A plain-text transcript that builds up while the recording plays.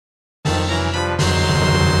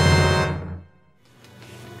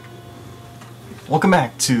Welcome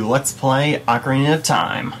back to Let's Play Ocarina of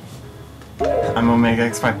Time. I'm Omega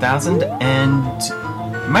X5000, and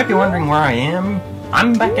you might be wondering where I am.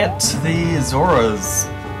 I'm back at the Zora's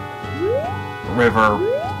river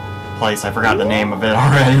place. I forgot the name of it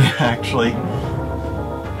already, actually.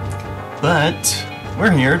 But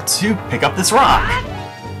we're here to pick up this rock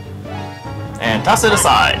and toss it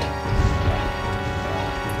aside.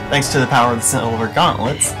 Thanks to the power of the Silver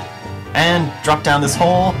Gauntlets. And drop down this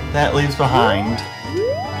hole that leaves behind,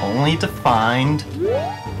 only to find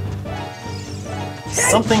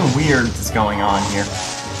something weird is going on here.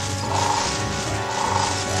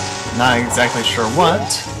 Not exactly sure what,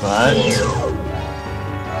 but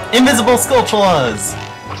invisible Skulltulas!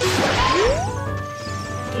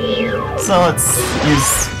 So let's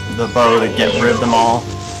use the bow to get rid of them all.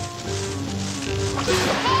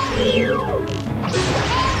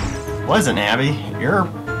 What is it, Abby? You're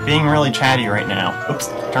being really chatty right now. Oops,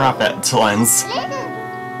 turn off that lens.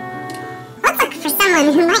 Let's look for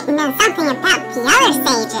someone who might know something about the other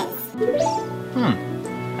sages.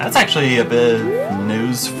 That's actually a bit of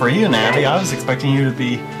news for you, Navi. I was expecting you to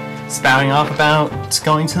be spouting off about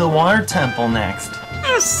going to the water temple next.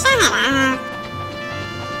 Oh, shut up.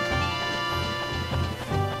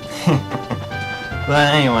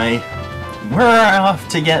 But anyway, we're off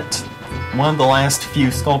to get one of the last few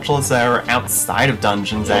Skulltulas that are outside of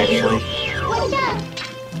dungeons, actually. What's up?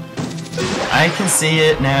 I can see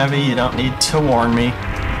it, Navi, you don't need to warn me.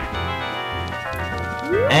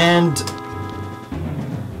 And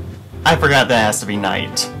I forgot that it has to be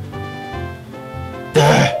night.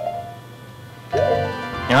 Duh.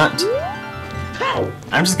 You know what?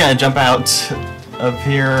 I'm just gonna jump out of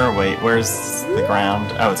here. Wait, where's the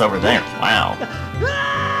ground? Oh, it's over there. Wow.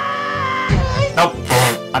 Nope.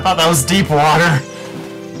 I thought that was deep water.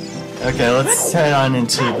 Okay, let's head on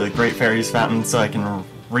into the Great Fairy's Fountain so I can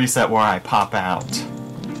reset where I pop out.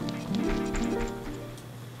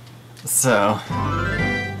 So,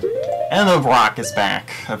 and the rock is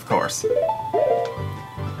back, of course.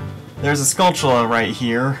 There's a Skulltula right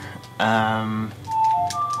here. Now,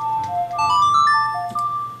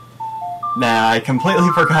 I completely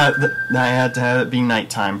forgot that I had to have it be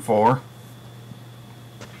nighttime for.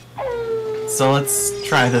 So let's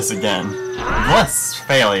try this again. Less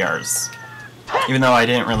failures. Even though I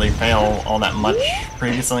didn't really fail all that much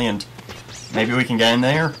previously, and maybe we can get in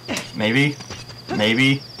there? Maybe?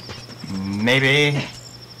 Maybe? Maybe?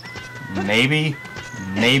 Maybe?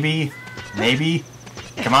 Maybe? Maybe?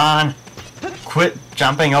 Come on! Quit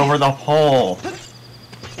jumping over the hole!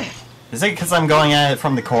 Is it because I'm going at it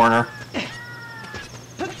from the corner?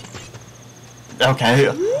 Okay,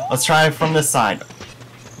 let's try it from this side.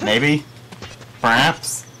 Maybe?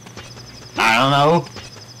 Perhaps? I don't know.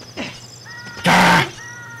 Gah!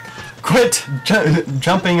 Quit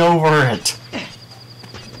jumping over it.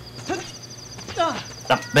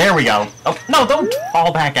 Oh, there we go. Oh, no, don't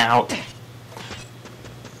fall back out.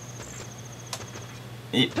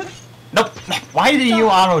 Nope. Why do you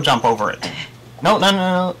auto jump over it? No, no, no,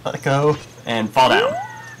 no. Let go and fall down.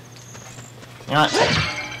 You know what?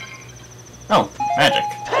 Oh, magic.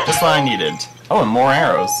 Just what I needed. Oh, and more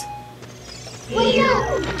arrows. You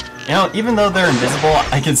know, even though they're invisible,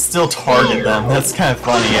 I can still target them. That's kind of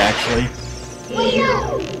funny, actually.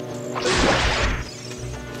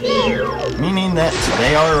 Meaning that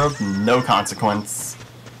they are of no consequence.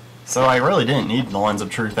 So I really didn't need the Lens of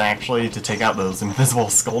Truth, actually, to take out those invisible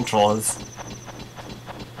Skulltulas.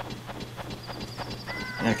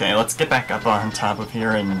 Okay, let's get back up on top of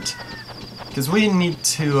here, and because we need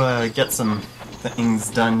to get some things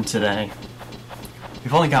done today.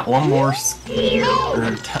 We've only got one more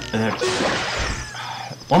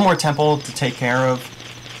temple to take care of,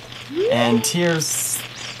 and here's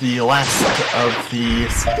the last of the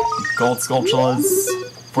Gold Skulltulas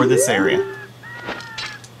for this area.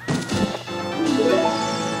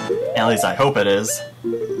 At least I hope it is.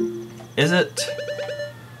 Is it?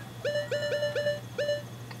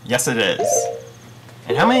 Yes, it is.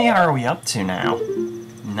 And how many are we up to now?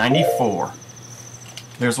 94.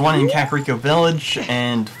 There's one in Kakoriko Village,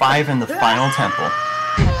 and 5 in the final temple.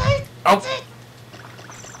 Oh!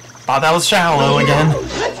 Thought that was shallow again.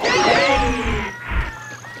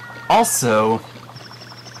 Also,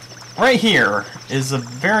 right here is a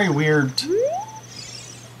very weird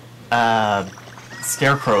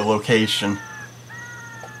scarecrow location.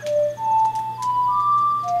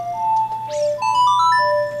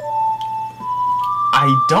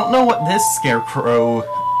 I don't know what this scarecrow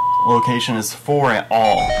location is for at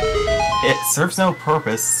all. It serves no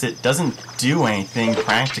purpose, it doesn't do anything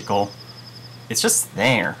practical. It's just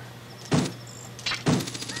there.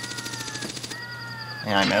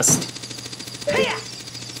 And I missed.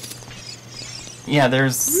 Yeah,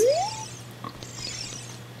 there's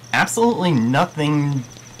absolutely nothing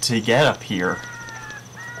to get up here.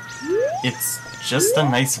 It's just a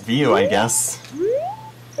nice view, I guess.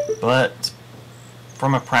 But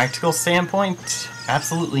from a practical standpoint,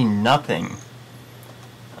 absolutely nothing.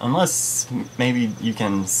 Unless maybe you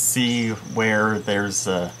can see where there's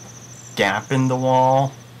a gap in the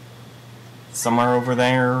wall. Somewhere over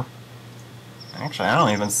there. Actually, I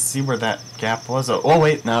don't even see where that gap was. Oh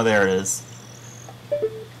wait, no, there it is.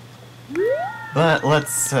 But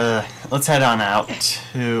let's head on out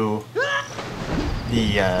to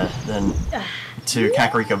to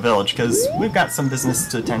Kakoriko Village, because we've got some business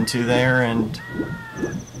to attend to there, and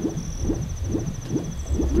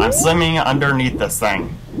I'm swimming underneath this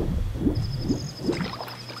thing.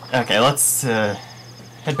 Okay, let's head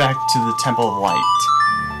back to the Temple of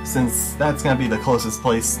Light, since that's gonna be the closest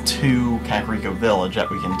place to Kakoriko Village that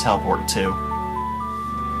we can teleport to.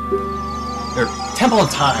 Or Temple of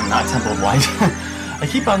Time, not Temple of Light. I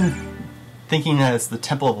keep on thinking that it's the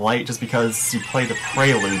Temple of Light just because you play the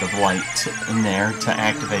Prelude of Light in there to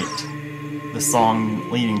activate the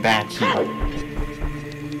song leading back here.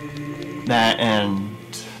 That and...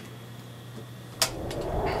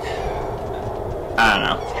 I don't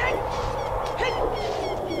know.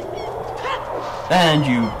 And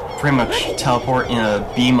you pretty much teleport in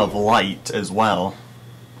a beam of light as well.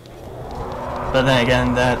 But then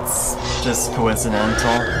again, that's just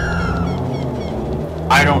coincidental.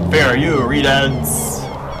 I don't fear you, Redeads.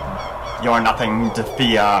 You're nothing to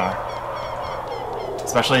fear.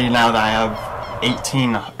 Especially now that I have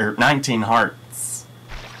 19 hearts.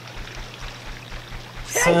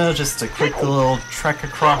 So just a quick little trek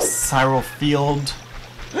across Cyril Field.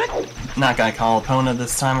 Not gonna call Epona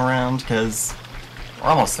this time around, because we're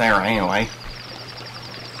almost there anyway.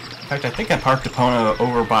 In fact, I think I parked Epona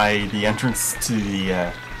over by the entrance to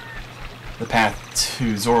the path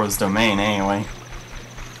to Zora's domain anyway.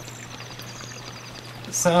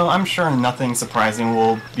 So I'm sure nothing surprising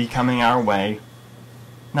will be coming our way.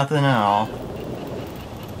 Nothing at all.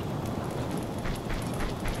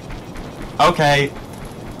 Okay.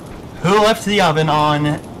 Who left the oven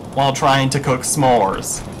on while trying to cook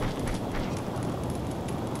s'mores?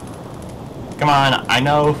 Come on, I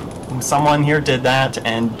know someone here did that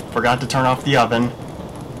and forgot to turn off the oven.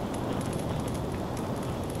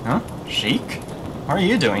 Huh? Sheik? What are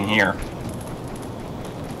you doing here?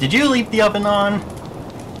 Did you leave the oven on?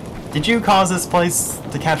 Did you cause this place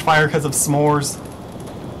to catch fire because of s'mores?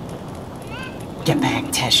 Get back,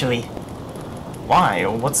 Teshui. Why?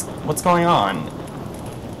 What's going on?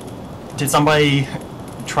 Did somebody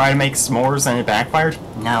try to make s'mores and it backfired?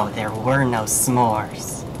 No, there were no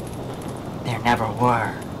s'mores. There never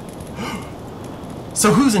were.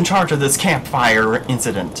 So who's in charge of this campfire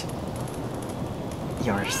incident?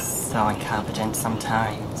 You're so incompetent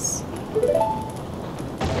sometimes.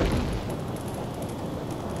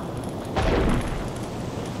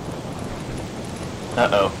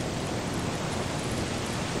 Uh-oh.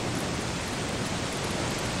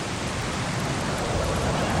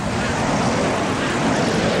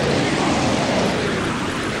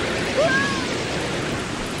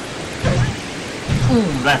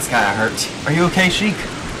 Ooh, that's gotta hurt. Are you okay, Sheik?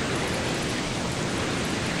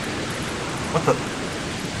 What the...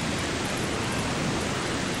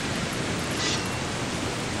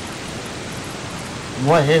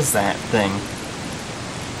 What is that thing?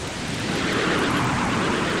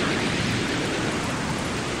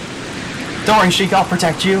 Don't worry, Sheik, I'll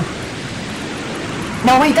protect you.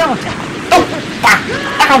 No, wait, don't! Oh! Ah!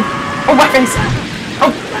 Ow! Oh, my face!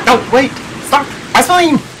 Oh! No, wait! Stop! My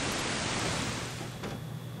spleen!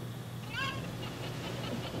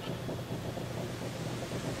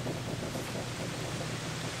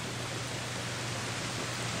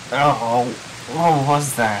 Oh, what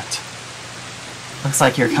was that? Looks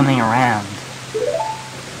like you're coming around.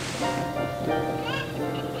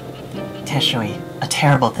 Teshui, a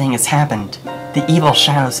terrible thing has happened. The evil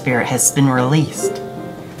shadow spirit has been released.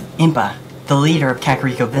 Impa, the leader of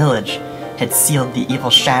Kakoriko Village, had sealed the evil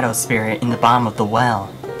shadow spirit in the bottom of the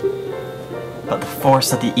well. But the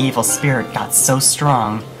force of the evil spirit got so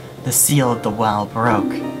strong, the seal of the well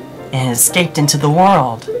broke, and it escaped into the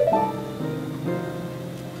world.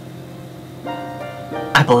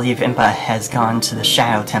 I believe Impa has gone to the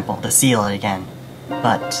Shadow Temple to seal it again,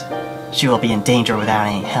 but she will be in danger without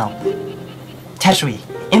any help. Teshui,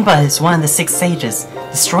 Impa is one of the 6 sages.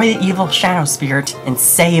 Destroy the evil shadow spirit and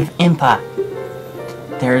save Impa.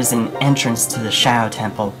 There is an entrance to the Shadow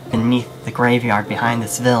Temple beneath the graveyard behind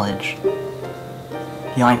this village.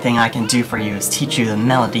 The only thing I can do for you is teach you the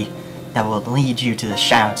melody that will lead you to the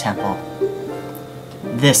Shadow Temple.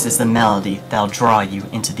 This is the melody that'll draw you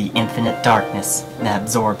into the infinite darkness that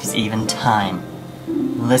absorbs even time.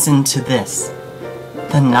 Listen to this.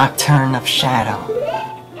 The Nocturne of Shadow.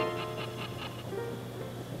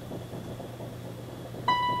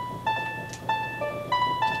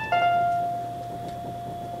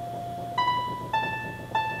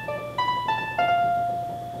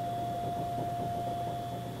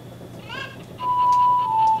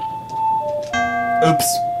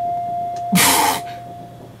 Oops.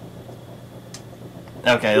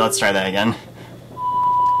 Okay, let's try that again.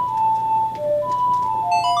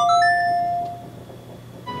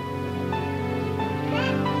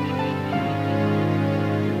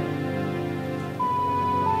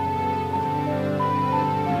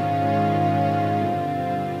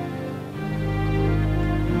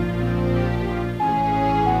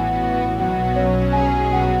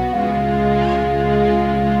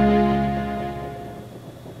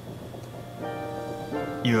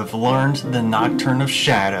 You have learned the Nocturne of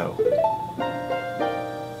Shadow.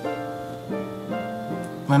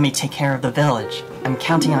 Let me take care of the village. I'm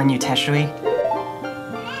counting on you, Teshui.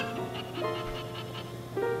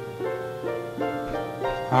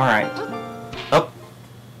 Alright. Oh.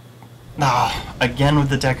 Ah, again with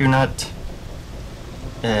the Deku Nut.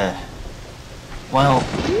 Well,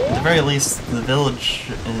 at the very least, the village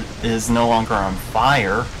is no longer on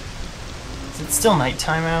fire. Is it still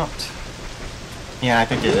nighttime out? Yeah, I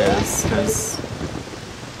think it is, because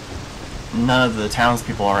none of the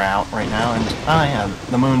townspeople are out right now, and oh yeah,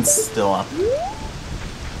 the moon's still up.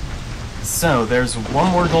 So, there's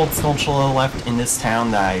one more Gold Skulltula left in this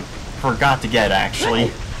town that I forgot to get,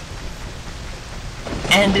 actually.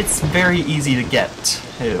 And it's very easy to get,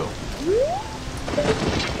 too.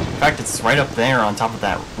 In fact, it's right up there on top of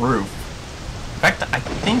that roof. In fact, I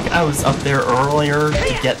think I was up there earlier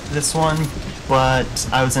to get this one, but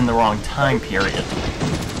I was in the wrong time period.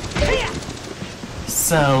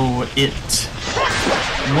 So it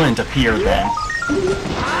wouldn't appear then.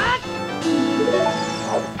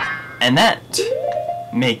 And that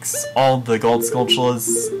makes all the Gold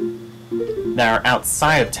Skulltulas that are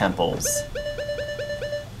outside of temples.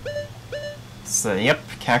 So yep,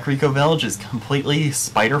 Kakoriko Village is completely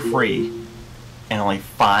spider-free, and only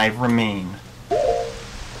 5 remain.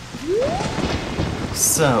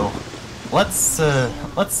 So let's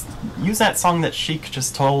use that song that Sheik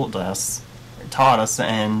just taught us,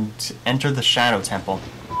 and enter the Shadow Temple.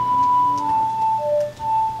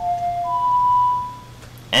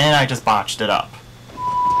 And I just botched it up.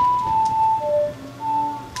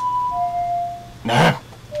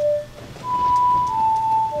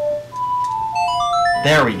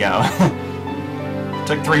 There we go.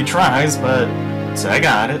 Took 3 tries, but I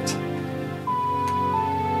got it.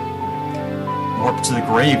 Warp to the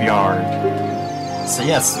graveyard. So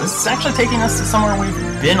yes, this is actually taking us to somewhere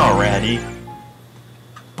we've been already,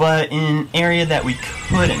 but in an area that we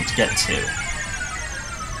couldn't get to.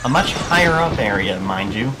 A much higher up area,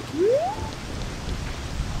 mind you.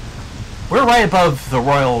 We're right above the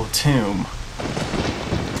royal tomb.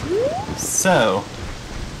 So,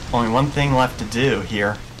 only one thing left to do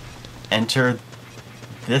here. Enter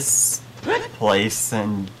this place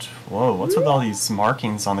and... Whoa, what's with all these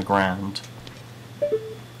markings on the ground?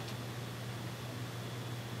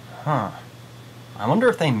 Huh. I wonder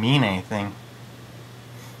if they mean anything.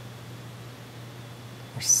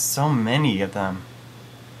 There's so many of them.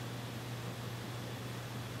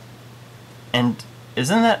 And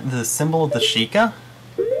isn't that the symbol of the Sheikah?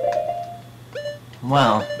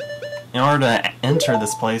 Well, in order to enter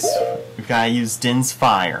this place, we've got to use Din's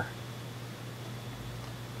fire.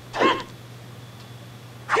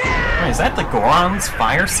 Wait, is that the Goron's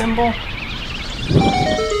fire symbol?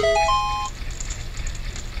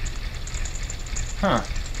 Huh.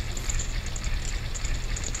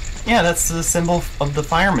 Yeah, that's the symbol of the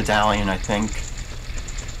fire medallion, I think.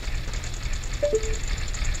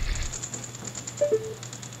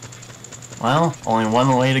 Well, only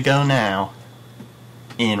one way to go now.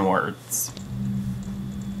 Inwards.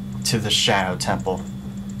 To the Shadow Temple.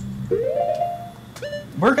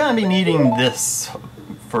 We're gonna be needing this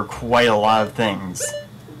for quite a lot of things.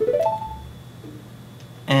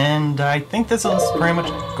 And I think this is pretty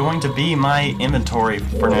much going to be my inventory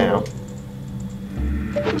for now.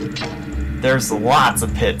 There's lots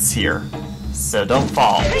of pits here, so don't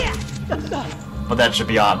fall. But that should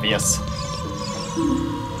be obvious.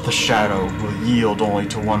 The shadow will yield only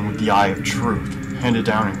to one with the Eye of Truth, handed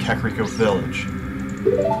down in Kakoriko Village.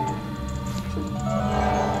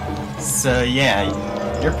 So yeah,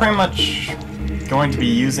 you're pretty much going to be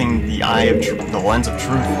using the Eye of the Lens of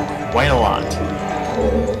Truth quite a lot.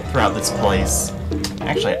 throughout this place.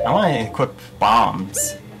 Actually, I want to equip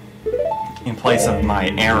bombs in place of my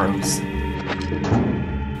arrows.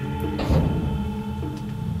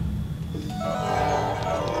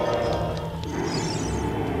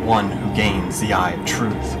 One who gains the Eye of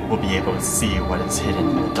Truth will be able to see what is hidden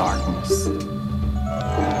in the darkness.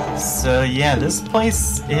 So yeah, this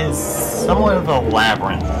place is somewhat of a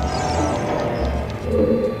labyrinth.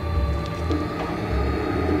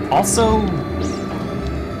 Also,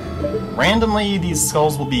 randomly these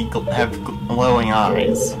skulls will have glowing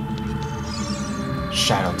eyes.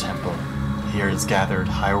 Shadow Temple. Here is gathered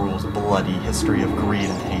Hyrule's bloody history of greed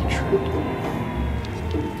and hatred.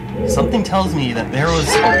 Something tells me that there was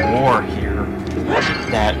a war here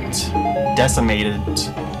that decimated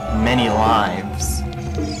many lives.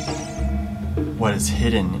 What is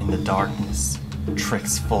hidden in the darkness?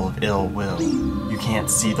 Tricks full of ill will. You can't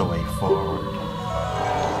see the way forward.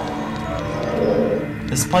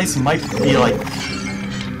 This place might be like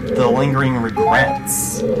the lingering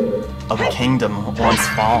regrets of a kingdom once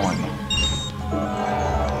fallen.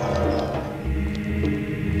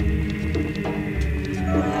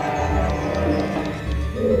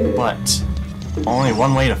 But only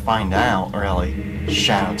one way to find out, really.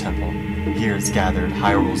 Shadow Temple. Here is gathered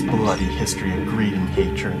Hyrule's bloody history of greed and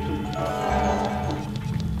hatred.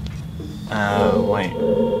 Wait.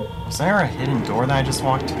 Was there a hidden door that I just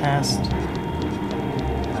walked past?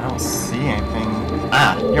 I don't see anything.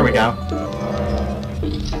 Ah, here we go.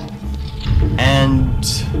 And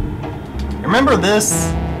remember this?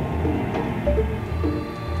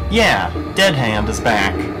 Yeah, Dead Hand is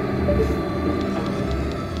back.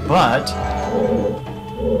 But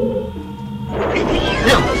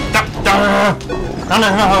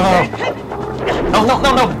no!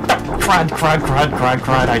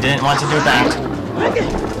 Crud! I didn't want to do that.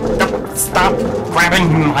 Stop grabbing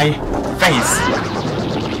my face.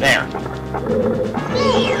 There.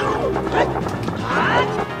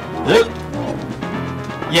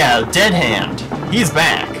 Yeah, Dead Hand. He's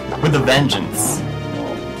back with a vengeance.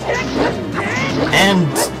 And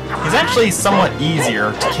he's actually somewhat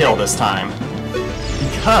easier to kill this time,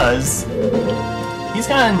 because he's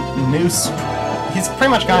got a new. He's pretty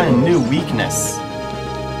much got a new weakness.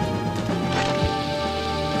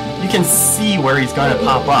 You can see where he's going to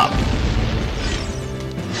pop up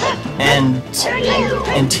and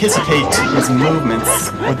anticipate his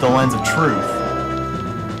movements with the lens of truth,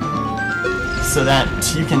 so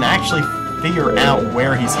that you can actually figure out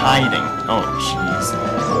where he's hiding. Oh, jeez.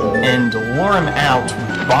 And lure him out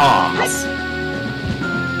with bombs.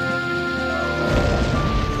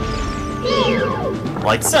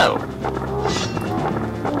 Like so.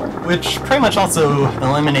 Which pretty much also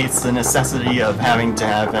eliminates the necessity of having to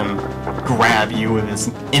have him grab you with his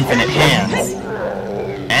infinite hands.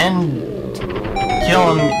 And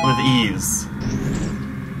kill him with ease.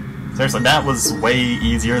 Seriously, that was way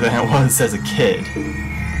easier than it was as a kid.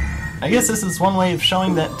 I guess this is one way of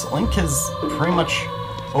showing that Link has pretty much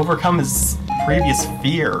overcome his previous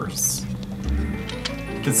fears.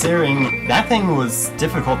 Considering that thing was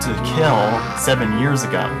difficult to kill 7 years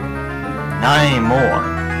ago. Not anymore.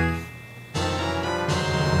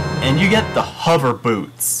 And you get the hover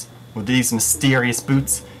boots. With these mysterious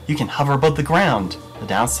boots, you can hover above the ground. The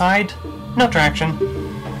downside? No traction.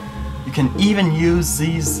 You can even use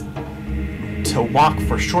these to walk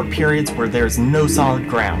for short periods where there's no solid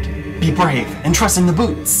ground. Be brave and trust in the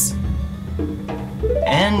boots!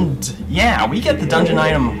 And yeah, we get the dungeon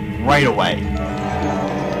item right away.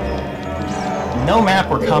 No map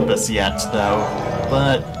or compass yet, though,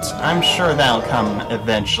 but I'm sure that'll come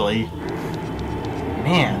eventually.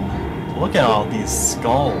 Man, look at all these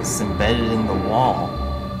skulls embedded in the wall.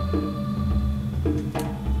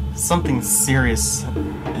 Something serious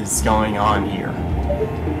is going on here.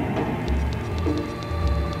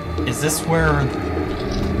 Is this where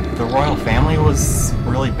the royal family was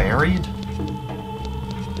really buried?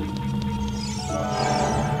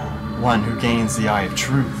 One who gains the Eye of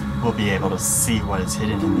Truth will be able to see what is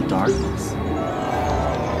hidden in the darkness.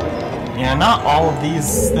 Yeah, not all of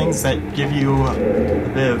these things that give you a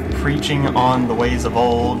bit of preaching on the ways of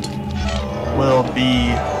old will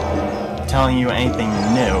be telling you anything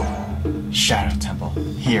new. Shadow Temple.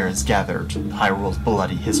 Here is gathered Hyrule's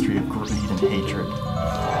bloody history of greed and hatred.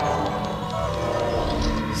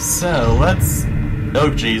 So, let's... Oh,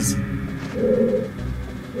 jeez.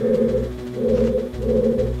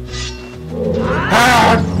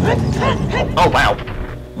 Ah! Oh, wow.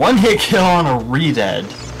 One hit kill on a re-dead.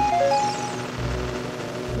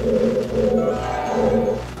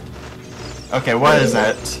 Okay, what is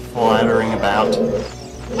that flattering about?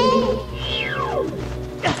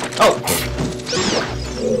 Oh!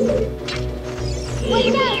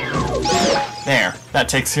 There, that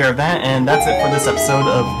takes care of that, and that's it for this episode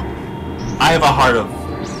of I Have a Heart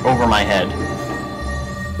of Over My Head.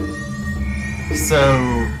 So,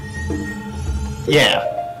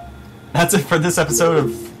 yeah, that's it for this episode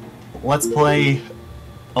of Let's Play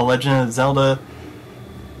A Legend of Zelda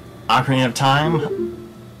Ocarina of Time.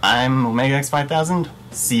 I'm Omega X 5000.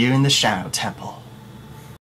 See you in the Shadow Temple.